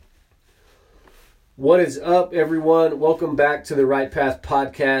What is up, everyone? Welcome back to the Right Path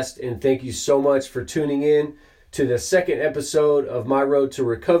podcast, and thank you so much for tuning in to the second episode of My Road to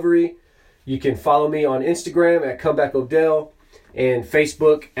Recovery. You can follow me on Instagram at Comeback Odell and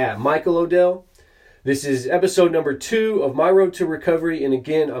Facebook at Michael Odell. This is episode number 2 of My Road to Recovery, and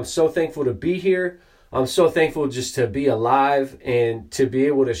again, I'm so thankful to be here. I'm so thankful just to be alive and to be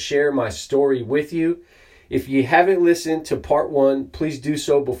able to share my story with you. If you haven't listened to part 1, please do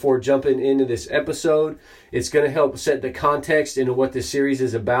so before jumping into this episode. It's going to help set the context into what this series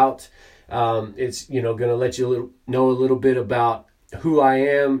is about. It's going to let you know a little bit about who I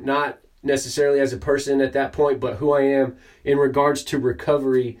am, not necessarily as a person at that point, but who I am in regards to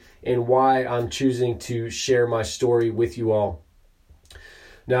recovery and why I'm choosing to share my story with you all.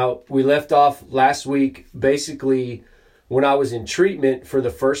 Now, we left off last week basically when I was in treatment for the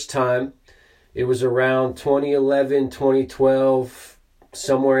first time. It was around 2011, 2012,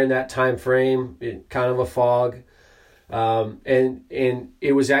 somewhere in that time frame, kind of a fog. And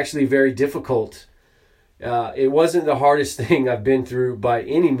it was actually very difficult. It wasn't the hardest thing I've been through by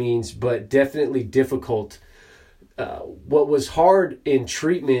any means, but definitely difficult. What was hard in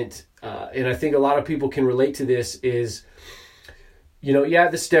treatment, and I think a lot of people can relate to this, is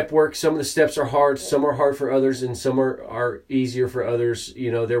the step work, some of the steps are hard, some are hard for others, and some are easier for others.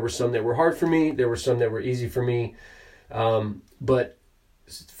 There were some that were hard for me, there were some that were easy for me. But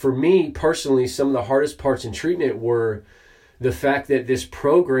for me personally, some of the hardest parts in treatment were the fact that this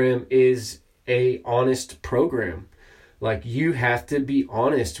program is a honest program. Like, you have to be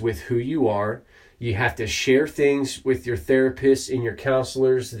honest with who you are. You have to share things with your therapists and your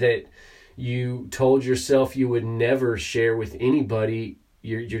counselors that you told yourself you would never share with anybody.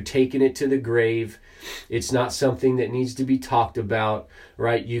 You're taking it to the grave. It's not something that needs to be talked about,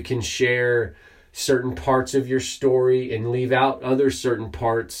 right? You can share certain parts of your story and leave out other certain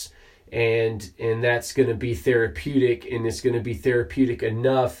parts, and that's going to be therapeutic, and it's going to be therapeutic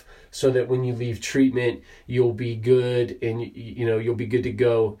enough so that when you leave treatment, you'll be good, and you'll be good to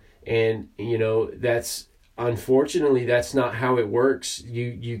go. And that's, unfortunately, that's not how it works.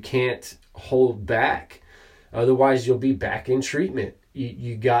 You can't hold back, otherwise you'll be back in treatment.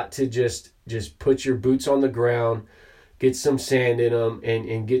 You got to just put your boots on the ground, get some sand in them,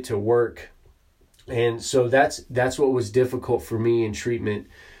 and get to work. And so that's what was difficult for me in treatment.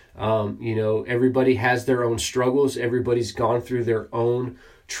 Everybody has their own struggles, everybody's gone through their own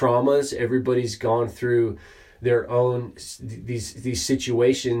traumas, everybody's gone through their own these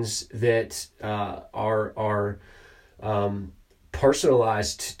situations that are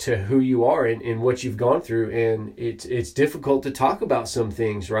personalized to who you are and what you've gone through, and it's difficult to talk about some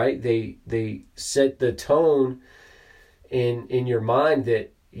things, right? They set the tone in your mind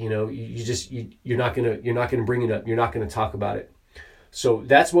that you're not gonna bring it up, you're not gonna talk about it. So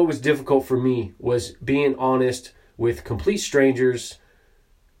that's what was difficult for me, was being honest with complete strangers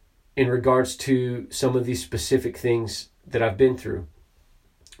in regards to some of these specific things that I've been through.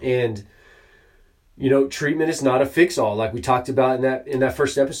 And treatment is not a fix-all. Like we talked about in that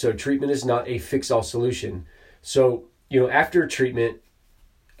first episode, treatment is not a fix-all solution. So, after treatment,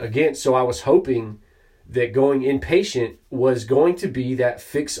 again, so I was hoping that going inpatient was going to be that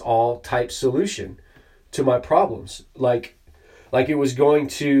fix-all type solution to my problems. Like it was going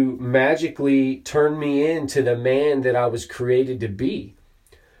to magically turn me into the man that I was created to be,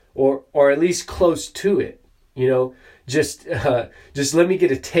 or at least close to it. Just let me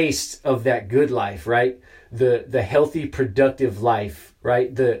get a taste of that good life, right? The healthy, productive life,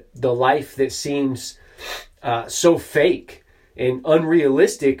 right? The life that seems so fake and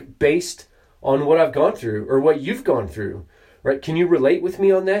unrealistic based on what I've gone through or what you've gone through, right? Can you relate with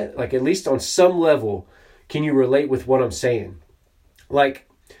me on that? Like, at least on some level, can you relate with what I'm saying? Like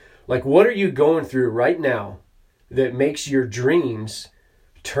what are you going through right now that makes your dreams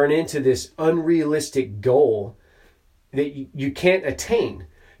turn into this unrealistic goal that you can't attain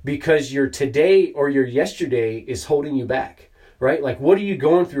because your today or your yesterday is holding you back, right? Like, what are you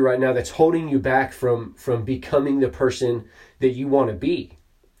going through right now that's holding you back from becoming the person that you want to be,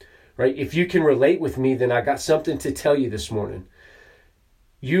 right? If you can relate with me, then I got something to tell you this morning.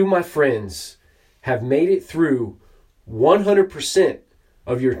 You, my friends, have made it through 100%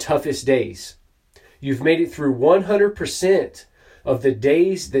 of your toughest days. You've made it through 100% of the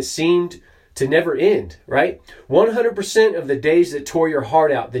days that seemed to never end, right? 100% of the days that tore your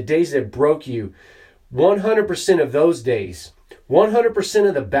heart out, the days that broke you, 100% of those days, 100%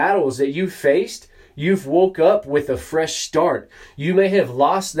 of the battles that you faced, you've woke up with a fresh start. You may have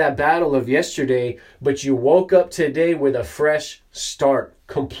lost that battle of yesterday, but you woke up today with a fresh start,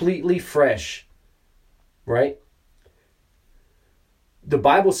 completely fresh, right? the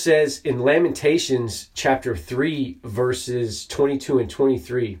Bible says in Lamentations chapter 3, verses 22 and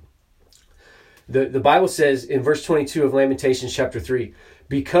 23, the Bible says in verse 22 of Lamentations chapter 3,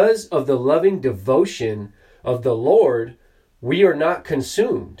 because of the loving devotion of the Lord, we are not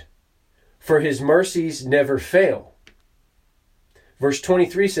consumed, for his mercies never fail. Verse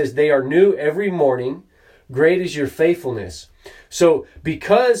 23 says, they are new every morning. Great is your faithfulness. So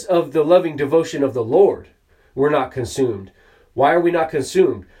because of the loving devotion of the Lord, we're not consumed. Why are we not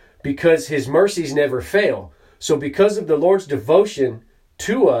consumed? Because his mercies never fail. So because of the Lord's devotion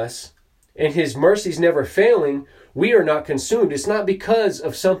to us and his mercies never failing, we are not consumed. It's not because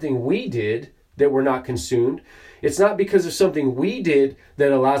of something we did that we're not consumed. It's not because of something we did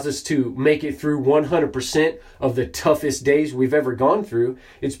that allows us to make it through 100% of the toughest days we've ever gone through.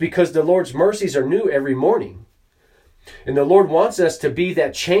 It's because the Lord's mercies are new every morning. And the Lord wants us to be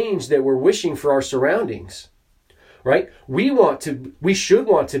that change that we're wishing for our surroundings, right? We should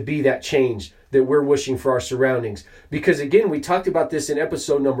want to be that change that we're wishing for our surroundings. Because again, we talked about this in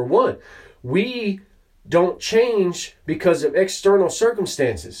episode number 1. We don't change because of external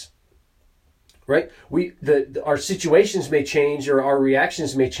circumstances. Right? Our situations may change or our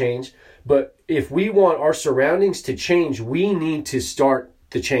reactions may change, but if we want our surroundings to change, we need to start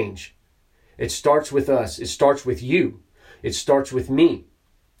the change. It starts with us. It starts with you. It starts with me.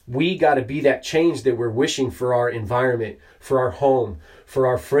 We got to be that change that we're wishing for our environment, for our home, for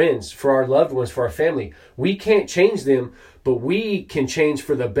our friends, for our loved ones, for our family. We can't change them, but we can change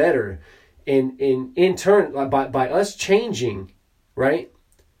for the better. And in turn, by us changing, right?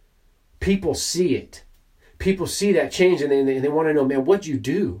 People see it. People see that change and they want to know, man, what'd you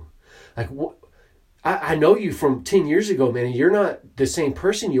do? Like, what? I know you from 10 years ago, man, and you're not the same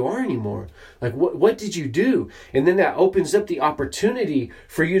person you are anymore. Like, what did you do? And then that opens up the opportunity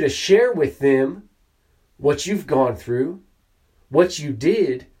for you to share with them what you've gone through, what you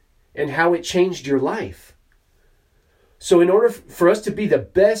did, and how it changed your life. So in order for us to be the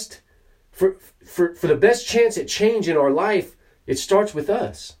best, for the best chance at change in our life, it starts with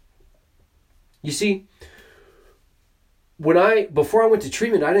us. You see, before I went to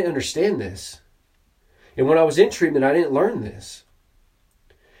treatment, I didn't understand this. And when I was in treatment, I didn't learn this.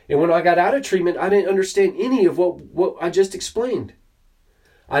 And when I got out of treatment, I didn't understand any of what I just explained.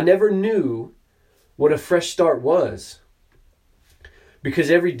 I never knew what a fresh start was.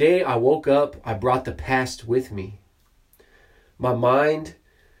 Because every day I woke up, I brought the past with me. My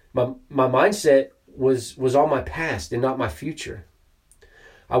mindset was on my past and not my future.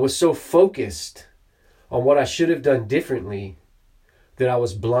 I was so focused on what I should have done differently that I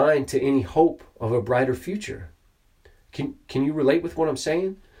was blind to any hope of a brighter future. Can you relate with what I'm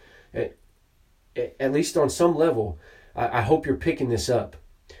saying? At least on some level, I hope you're picking this up.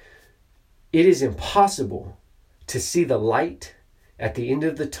 It is impossible to see the light at the end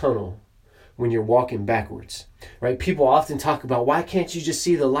of the tunnel when you're walking backwards, right? People often talk about, why can't you just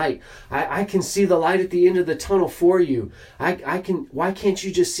see the light? I can see the light at the end of the tunnel for you. Why can't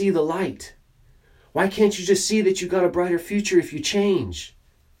you just see the light? Why can't you just see that you got a brighter future if you change?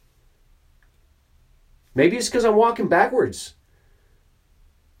 Maybe it's because I'm walking backwards.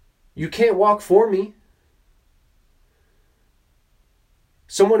 You can't walk for me.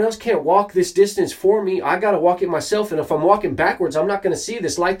 Someone else can't walk this distance for me. I got to walk it myself. And if I'm walking backwards, I'm not going to see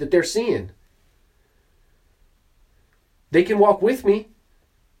this light that they're seeing. They can walk with me.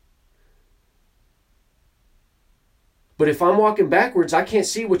 But if I'm walking backwards, I can't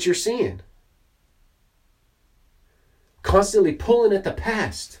see what you're seeing. Constantly pulling at the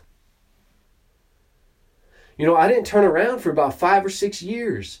past. You know, I didn't turn around for about 5 or 6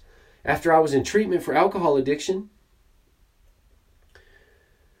 years after I was in treatment for alcohol addiction.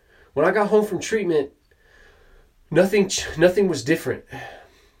 When I got home from treatment, nothing was different.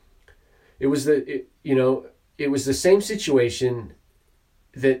 It was the same situation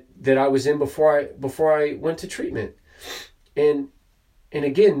that I was in before I went to treatment. And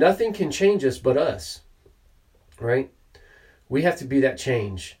again, nothing can change us but us. Right? We have to be that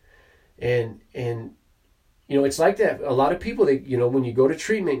change. And you know, it's like that. A lot of people, when you go to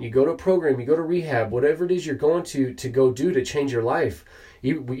treatment, you go to a program, you go to rehab, whatever it is you're going to go do to change your life,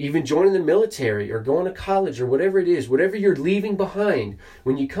 even joining the military or going to college or whatever it is, whatever you're leaving behind,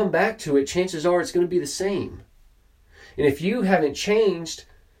 when you come back to it, chances are it's going to be the same. And if you haven't changed,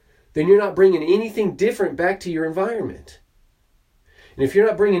 then you're not bringing anything different back to your environment. And if you're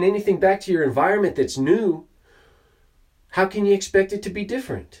not bringing anything back to your environment that's new, how can you expect it to be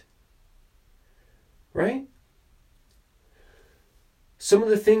different? Right? Some of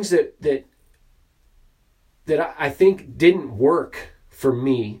the things that I think didn't work for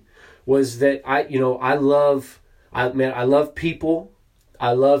me was that I love people.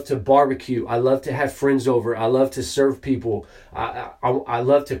 I love to barbecue. I love to have friends over. I love to serve people. I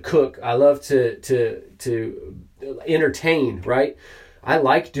love to cook. I love to entertain, right? I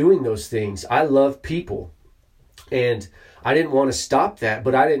like doing those things. I love people. And I didn't want to stop that,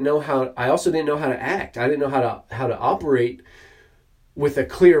 but I also didn't know how to act. I didn't know how to operate with a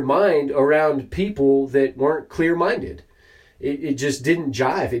clear mind around people that weren't clear-minded. It just didn't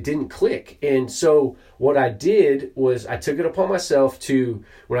jive. It didn't click. And so what I did was I took it upon myself to,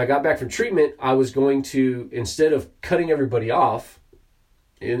 when I got back from treatment, I was going to, instead of cutting everybody off,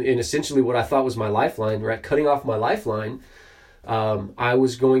 in essentially what I thought was my lifeline, right? Cutting off my lifeline, I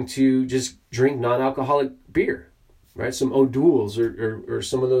was going to just drink non-alcoholic beer, right? Some O'Douls or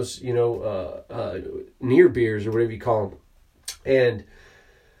some of those, near beers or whatever you call them. And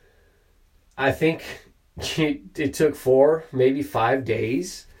I think it took 4, maybe 5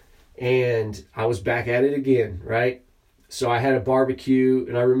 days, and I was back at it again, right? So I had a barbecue,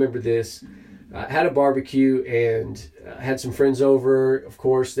 and I remember this. I had a barbecue and had some friends over. Of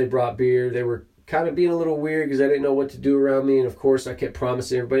course, they brought beer. They were kind of being a little weird because I didn't know what to do around me. And of course, I kept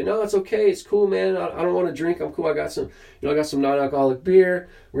promising everybody, no, it's okay. It's cool, man. I don't want to drink. I'm cool. I got some non-alcoholic beer.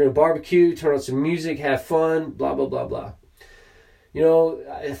 We're going to barbecue, turn on some music, have fun, blah, blah, blah, blah.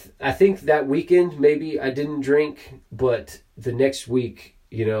 I think that weekend, maybe I didn't drink, but the next week,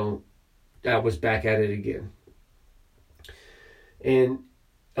 I was back at it again. And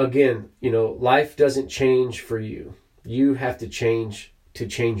again, life doesn't change for you. You have to change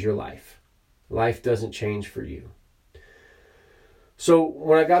your life. Life doesn't change for you. So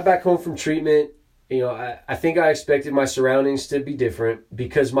when I got back home from treatment, I think I expected my surroundings to be different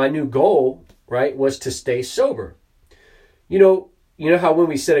because my new goal, right, was to stay sober. You know how when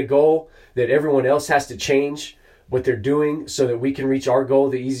we set a goal that everyone else has to change what they're doing so that we can reach our goal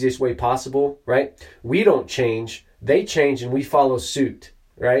the easiest way possible, right? We don't change, they change, and we follow suit,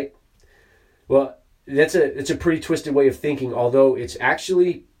 right? Well, it's a pretty twisted way of thinking, although it's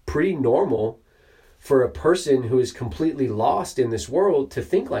actually pretty normal for a person who is completely lost in this world to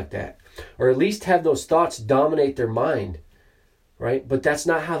think like that, or at least have those thoughts dominate their mind, right? But that's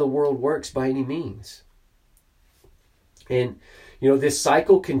not how the world works by any means. And this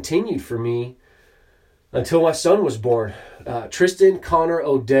cycle continued for me until my son was born. Tristan Connor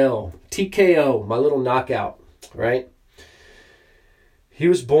Odell, TKO, my little knockout, right? He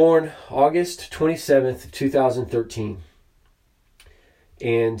was born August 27th, 2013.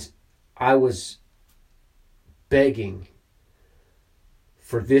 And I was begging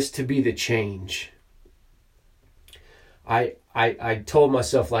for this to be the change. I told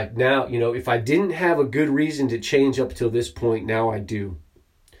myself, like, now, if I didn't have a good reason to change up till this point, now I do.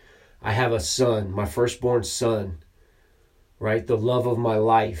 I have a son, my firstborn son, right? The love of my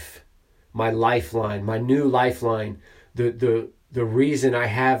life, my lifeline, my new lifeline, the reason I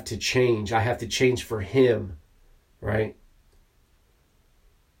have to change. I have to change for him, right?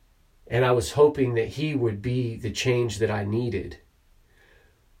 And I was hoping that he would be the change that I needed.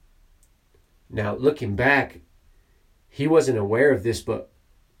 Now, looking back, he wasn't aware of this, but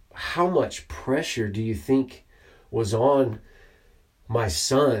how much pressure do you think was on my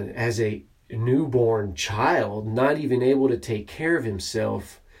son as a newborn child, not even able to take care of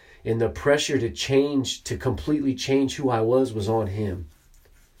himself, and the pressure to completely change who I was on him?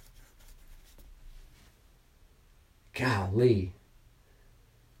 Golly.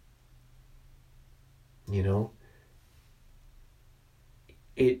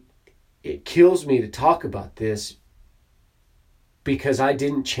 It kills me to talk about this because I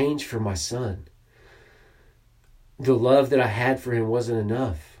didn't change for my son. The love that I had for him wasn't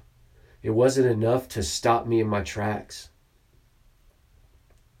enough. It wasn't enough to stop me in my tracks.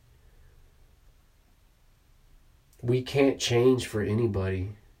 We can't change for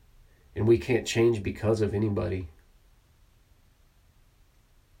anybody, and we can't change because of anybody.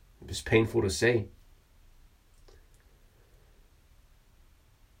 It's painful to say,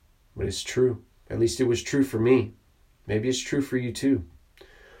 but it's true. At least it was true for me. Maybe it's true for you too.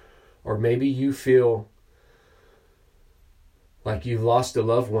 Or maybe you feel like you've lost a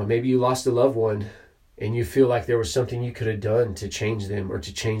loved one. Maybe you lost a loved one and you feel like there was something you could have done to change them or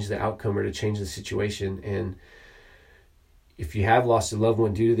to change the outcome or to change the situation. And if you have lost a loved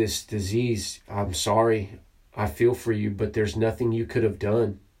one due to this disease, I'm sorry. I feel for you, but there's nothing you could have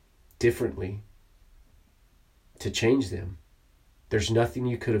done differently to change them. There's nothing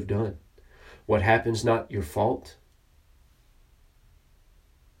you could have done. What happen's not your fault.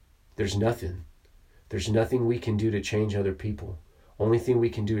 There's nothing. There's nothing we can do to change other people. Only thing we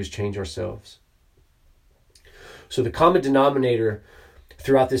can do is change ourselves. So the common denominator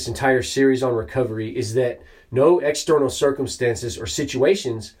throughout this entire series on recovery is that No external circumstances or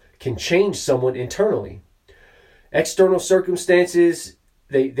situations can change someone internally. External circumstances,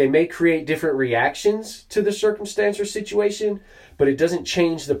 they may create different reactions to the circumstance or situation, but it doesn't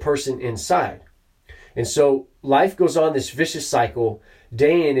change the person inside. And so life goes on this vicious cycle,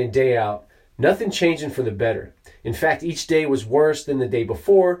 day in and day out, nothing changing for the better. In fact, each day was worse than the day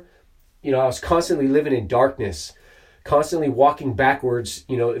before. I was constantly living in darkness, constantly walking backwards.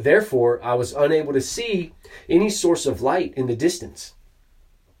 Therefore, I was unable to see any source of light in the distance.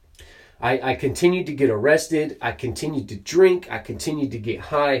 I continued to get arrested. I continued to drink. I continued to get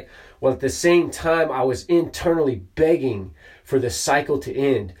high. While at the same time, I was internally begging for the cycle to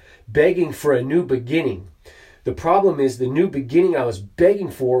end, begging for a new beginning. The problem is the new beginning I was begging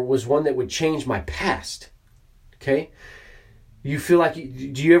for was one that would change my past. Okay? You feel like,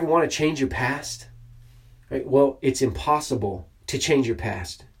 do you ever want to change your past? Right? Well, it's impossible to change your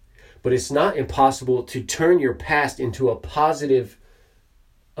past. But it's not impossible to turn your past into a positive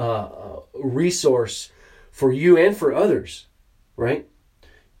resource for you and for others, right?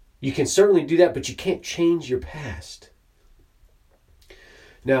 You can certainly do that, but you can't change your past.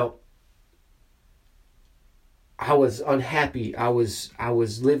 Now, I was unhappy. I was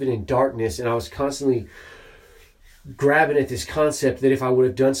living in darkness, and I was constantly grabbing at this concept that if I would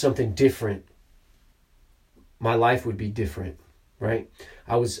have done something different, my life would be different, right?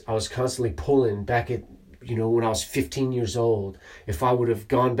 I was constantly pulling back at, when I was 15 years old, if I would have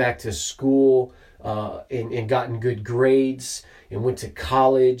gone back to school and gotten good grades and went to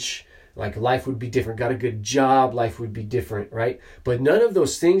college, like life would be different. Got a good job, life would be different, right? But none of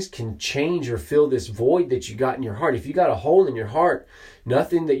those things can change or fill this void that you got in your heart. If you got a hole in your heart,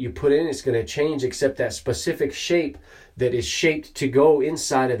 nothing that you put in is going to change except that specific shape that is shaped to go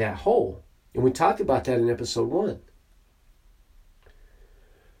inside of that hole. And we talked about that in episode 1.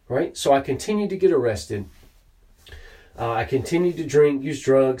 Right? So I continued to get arrested. I continued to drink, use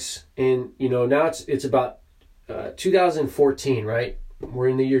drugs. And, now it's about 2014, right? We're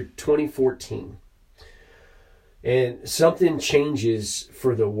in the year 2014. And something changes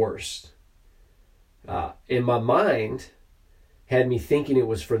for the worst. And my mind had me thinking it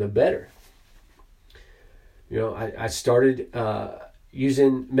was for the better. I started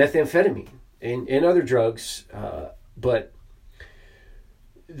using methamphetamine and other drugs, but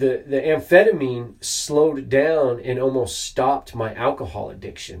the amphetamine slowed down and almost stopped my alcohol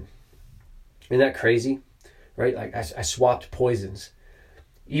addiction. Isn't that crazy? Right? Like I swapped poisons.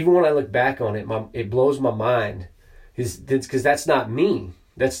 Even when I look back on it, it blows my mind. Because that's not me.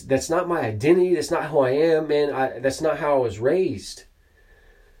 That's not my identity. That's not who I am, man. That's not how I was raised.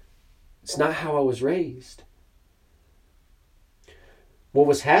 It's not how I was raised. What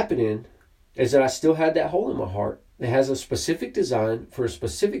was happening is that I still had that hole in my heart. It has a specific design for a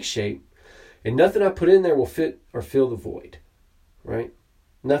specific shape, and nothing I put in there will fit or fill the void, right?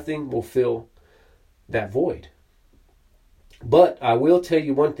 Nothing will fill that void. But I will tell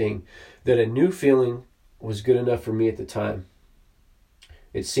you one thing, that a new feeling was good enough for me at the time.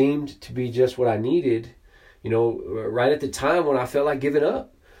 It seemed to be just what I needed, right at the time when I felt like giving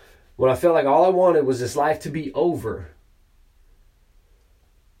up, when I felt like all I wanted was this life to be over.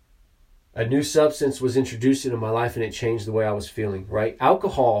 A new substance was introduced into my life, and it changed the way I was feeling, right?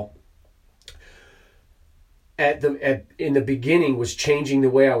 Alcohol in the beginning was changing the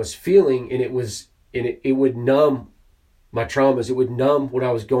way I was feeling, and it would numb my traumas. It would numb what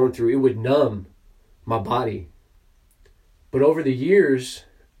I was going through. It would numb my body. But over the years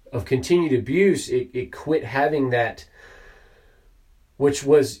of continued abuse, it quit having that, which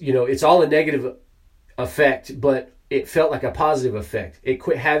was, it's all a negative effect, but it felt like a positive effect. It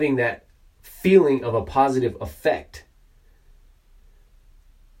quit having that feeling of a positive effect.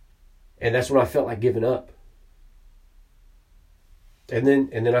 And that's when I felt like giving up. And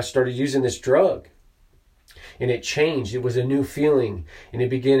then I started using this drug. And it changed. It was a new feeling. And it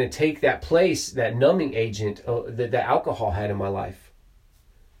began to take that place, that numbing agent that alcohol had in my life.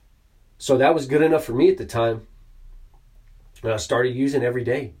 So that was good enough for me at the time. And I started using every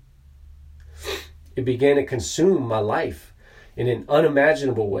day. It began to consume my life in an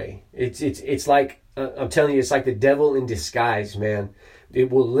unimaginable way. It's like, I'm telling you, it's like the devil in disguise, man.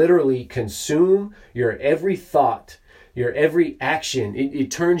 It will literally consume your every thought, your every action. It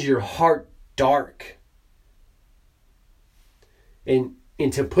turns your heart dark. And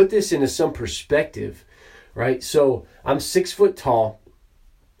to put this into some perspective, right? So I'm 6 foot tall.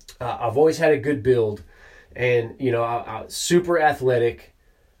 I've always had a good build, and I super athletic.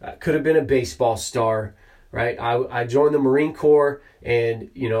 Could have been a baseball star, right? I joined the Marine Corps, and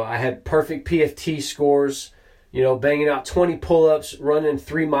I had perfect PFT scores. Banging out 20 pull-ups, running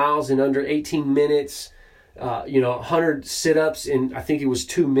 3 miles in under 18 minutes. 100 sit-ups in, I think it was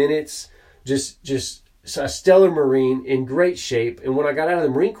 2 minutes. Just a stellar Marine in great shape. And when I got out of the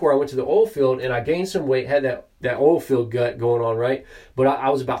Marine Corps, I went to the oil field and I gained some weight, had that oil field gut going on, right? But I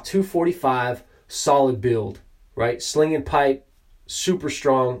was about 245, solid build, right? Slinging pipe, super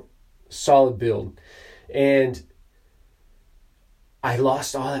strong, solid build. And I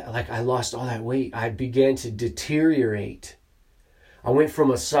lost all that weight. I began to deteriorate. I went from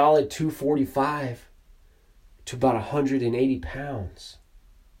a solid 245 to about 180 pounds.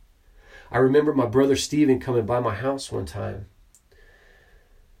 I remember my brother Steven coming by my house one time.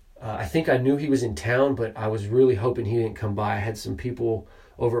 I think I knew he was in town, but I was really hoping he didn't come by. I had some people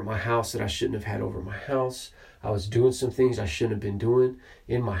over at my house that I shouldn't have had over at my house. I was doing some things I shouldn't have been doing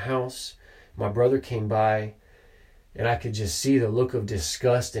in my house. My brother came by, and I could just see the look of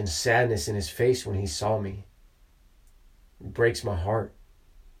disgust and sadness in his face when he saw me. It breaks my heart.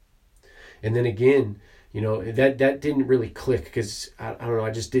 And then again, that didn't really click because, I don't know,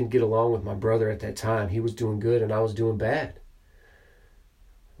 I just didn't get along with my brother at that time. He was doing good and I was doing bad.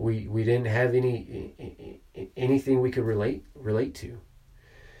 We didn't have anything we could relate to.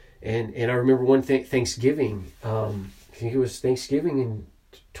 And I remember one Thanksgiving, I think it was Thanksgiving in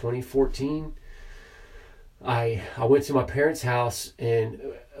 2014, I went to my parents' house and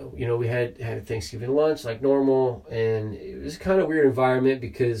we had Thanksgiving lunch like normal, and it was kind of a weird environment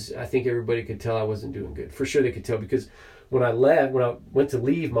because I think everybody could tell I wasn't doing good. For sure they could tell, because when I went to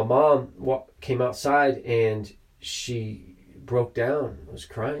leave, my mom came outside and she broke down, was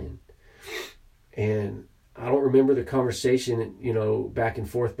crying. And I don't remember the conversation, back and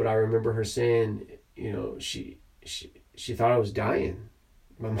forth, but I remember her saying, she thought I was dying.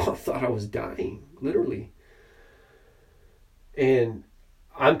 My mom thought I was dying, literally. And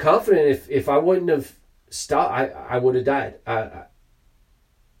I'm confident if I wouldn't have stopped, I would have died.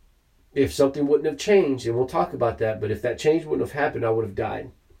 If something wouldn't have changed, and we'll talk about that, but if that change wouldn't have happened, I would have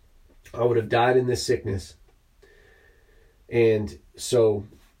died. I would have died in this sickness. And so,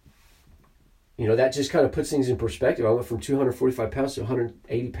 that just kind of puts things in perspective. I went from 245 pounds to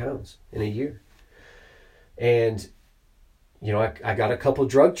 180 pounds in a year. And I got a couple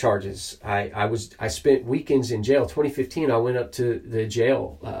drug charges. I spent weekends in jail. 2015, I went up to the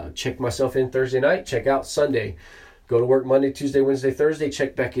jail, checked myself in Thursday night, check out Sunday, go to work Monday, Tuesday, Wednesday, Thursday,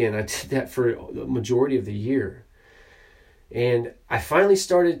 check back in. I did that for the majority of the year. And I finally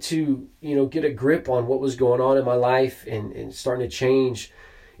started to, get a grip on what was going on in my life and starting to change.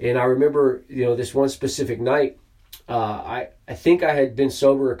 And I remember, this one specific night, I think I had been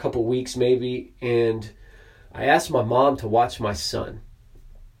sober a couple weeks maybe, and I asked my mom to watch my son.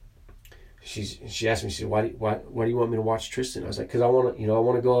 She asked me, she said, why do you want me to watch Tristan? I was like, because I want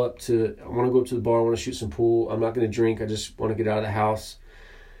to go up to the bar. I want to shoot some pool. I'm not going to drink. I just want to get out of the house.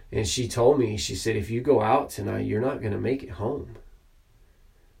 And she told me, she said, if you go out tonight, you're not going to make it home.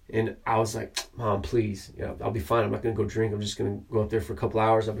 And I was like, Mom, please, I'll be fine. I'm not going to go drink. I'm just going to go up there for a couple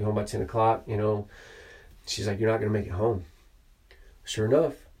hours. I'll be home by 10 o'clock, She's like, you're not going to make it home. Sure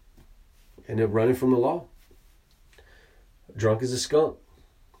enough, ended up running from the law. Drunk as a skunk,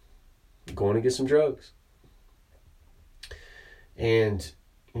 going to get some drugs. And,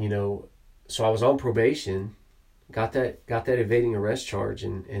 so I was on probation, got that evading arrest charge,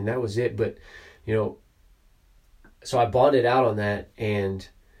 and that was it. But, so I bonded out on that, and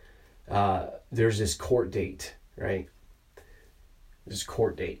there's this court date, right? This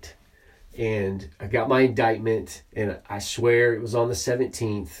court date. And I got my indictment, and I swear it was on the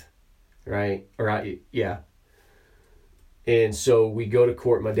 17th, right? Yeah. And so we go to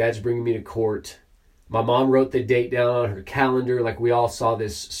court. My dad's bringing me to court. My mom wrote the date down on her calendar. Like, we all saw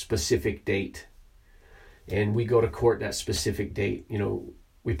this specific date. And we go to court that specific date.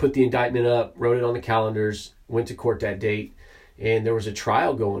 We put the indictment up, wrote it on the calendars, went to court that date. And there was a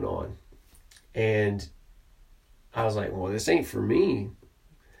trial going on. And I was like, well, this ain't for me.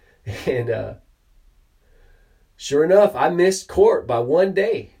 And sure enough, I missed court by one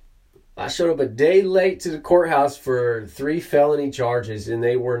day. I showed up a day late to the courthouse for 3 felony charges, and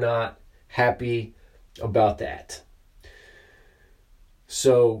they were not happy about that.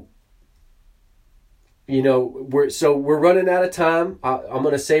 So, we're running out of time. I'm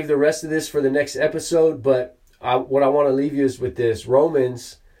going to save the rest of this for the next episode, but what I want to leave you is with this.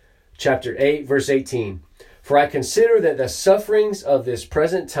 Romans chapter 8, verse 18. For I consider that the sufferings of this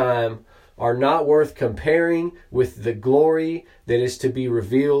present time are not worth comparing with the glory that is to be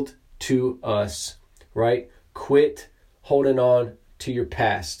revealed to us, right? Quit holding on to your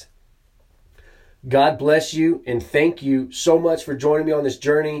past. God bless you, and thank you so much for joining me on this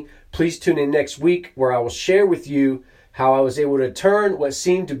journey. Please tune in next week, where I will share with you how I was able to turn what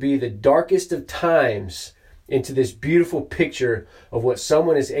seemed to be the darkest of times into this beautiful picture of what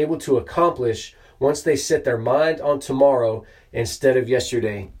someone is able to accomplish once they set their mind on tomorrow instead of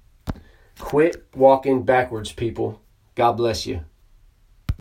yesterday. Quit walking backwards, people. God bless you.